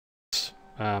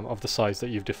of the size that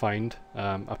you've defined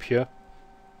up here.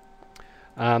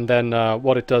 And then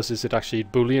what it does is it actually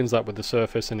booleans that with the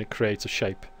surface, and it creates a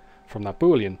shape from that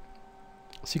boolean.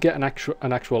 So you get an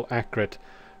actual accurate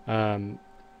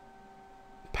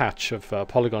patch of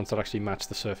polygons that actually match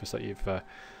the surface that you've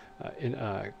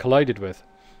collided with.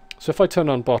 So if I turn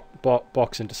on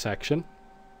box intersection,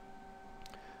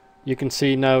 you can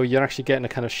see now you're actually getting a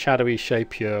kind of shadowy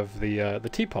shape here of the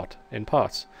teapot in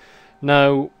parts.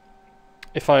 Now,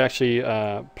 if I actually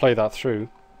play that through,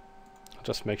 I'll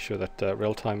just make sure that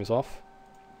real time is off.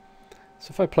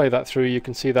 So if I play that through, you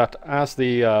can see that as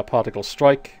the particles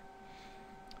strike,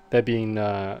 they're being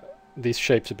these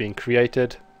shapes are being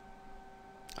created,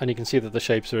 and you can see that the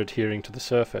shapes are adhering to the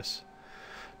surface.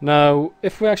 Now,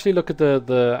 if we actually look at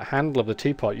the handle of the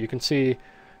teapot, you can see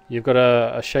you've got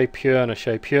a shape here and a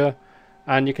shape here,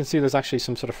 and you can see there's actually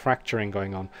some sort of fracturing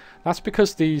going on. That's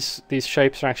because these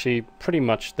shapes are actually pretty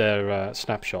much their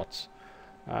snapshots.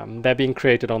 They're being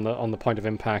created on the point of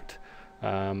impact,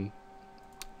 and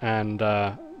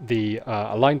the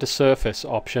align to surface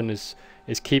option is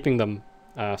keeping them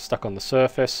stuck on the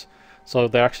surface, so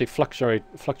they're actually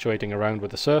fluctuating around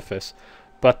with the surface,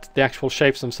 but the actual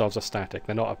shapes themselves are static,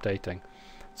 they're not updating.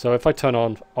 So if I turn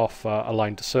off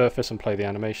align to surface and play the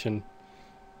animation,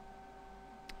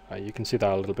 you can see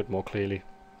that a little bit more clearly.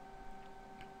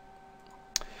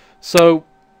 So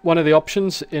one of the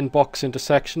options in box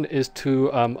intersection is to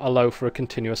allow for a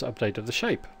continuous update of the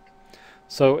shape.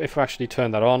 So if we actually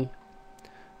turn that on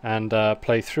and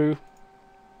play through,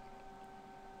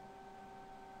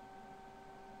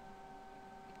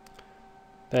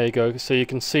 there you go. So you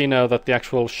can see now that the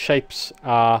actual shapes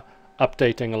are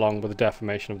updating along with the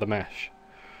deformation of the mesh.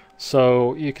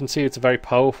 So you can see it's a very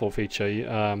powerful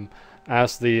feature.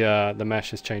 As the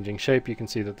mesh is changing shape, you can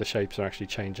see that the shapes are actually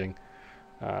changing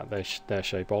their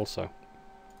shape also.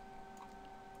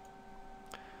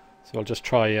 So I'll just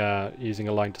try using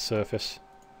align to surface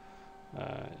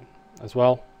as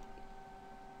well.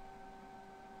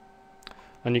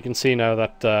 And you can see now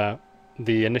that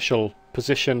the initial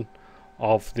position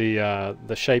of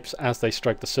the shapes as they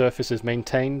strike the surface is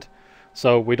maintained,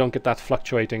 so we don't get that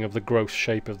fluctuating of the gross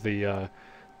shape of the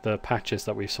patches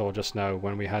that we saw just now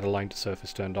when we had align to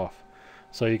surface turned off.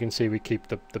 So you can see we keep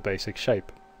the basic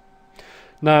shape.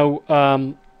 Now,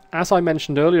 as I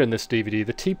mentioned earlier in this DVD,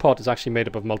 the teapot is actually made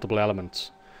up of multiple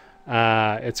elements.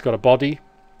 It's got a body,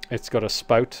 it's got a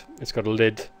spout, it's got a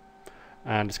lid,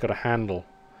 and it's got a handle.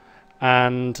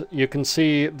 And you can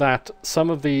see that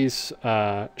some of these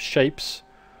shapes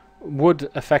would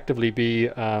effectively be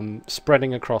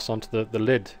spreading across onto the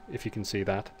lid, if you can see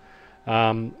that.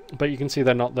 But you can see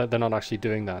they're not actually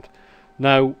doing that.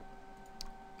 Now,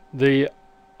 the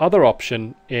other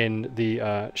option in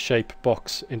the shape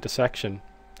box intersection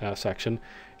section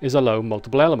is allow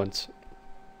multiple elements.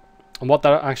 And what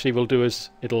that actually will do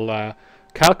is it'll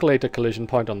calculate a collision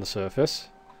point on the surface.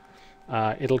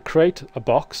 It'll create a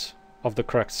box of the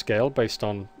correct scale based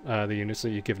on the units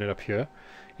that you've given it up here.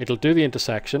 It'll do the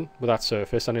intersection with that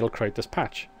surface, and it'll create this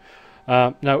patch.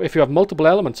 Now, if you have multiple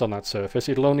elements on that surface,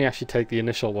 it'll only actually take the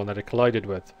initial one that it collided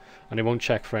with, and it won't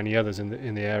check for any others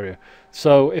in the area.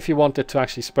 So if you want it to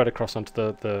actually spread across onto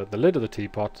the lid of the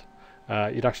teapot,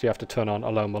 you'd actually have to turn on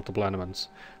allow multiple elements,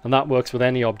 and that works with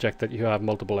any object that you have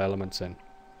multiple elements in.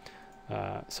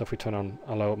 So if we turn on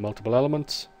allow multiple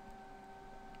elements,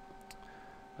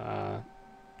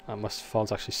 my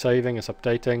file's actually saving, it's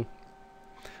updating,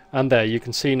 and there you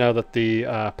can see now that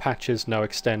the patches now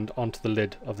extend onto the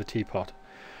lid of the teapot.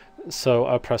 So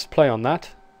I'll press play on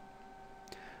that,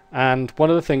 and one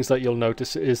of the things that you'll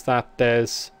notice is that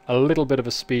there's a little bit of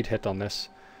a speed hit on this.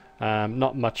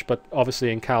 Not much, but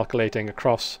obviously in calculating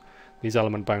across these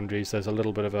element boundaries there's a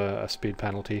little bit of a speed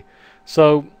penalty.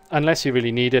 So unless you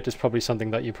really need it, it's probably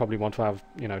something that you probably want to have,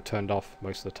 you know, turned off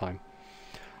most of the time.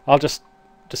 I'll just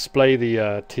display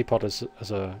the teapot as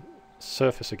a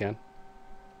surface again,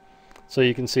 so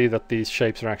you can see that these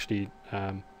shapes are actually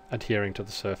adhering to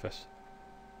the surface.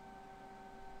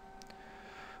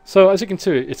 So as you can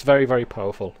see, it's very, very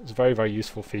powerful. It's a very, very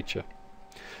useful feature.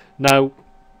 Now,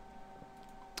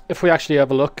 if we actually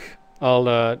have a look,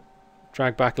 I'll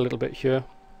drag back a little bit here.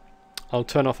 I'll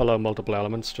turn off allow multiple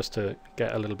elements just to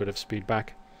get a little bit of speed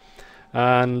back.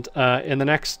 And in the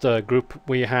next group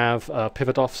we have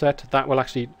pivot offset. That will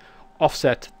actually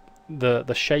offset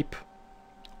the shape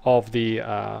of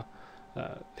the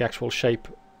actual shape.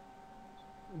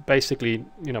 Basically,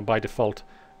 you know, by default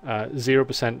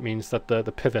 0% means that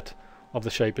the pivot of the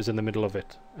shape is in the middle of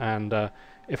it, and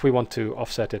if we want to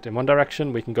offset it in one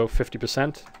direction, we can go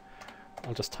 50%.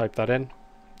 I'll just type that in,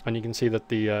 and you can see that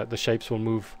the shapes will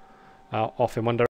move off in one direction.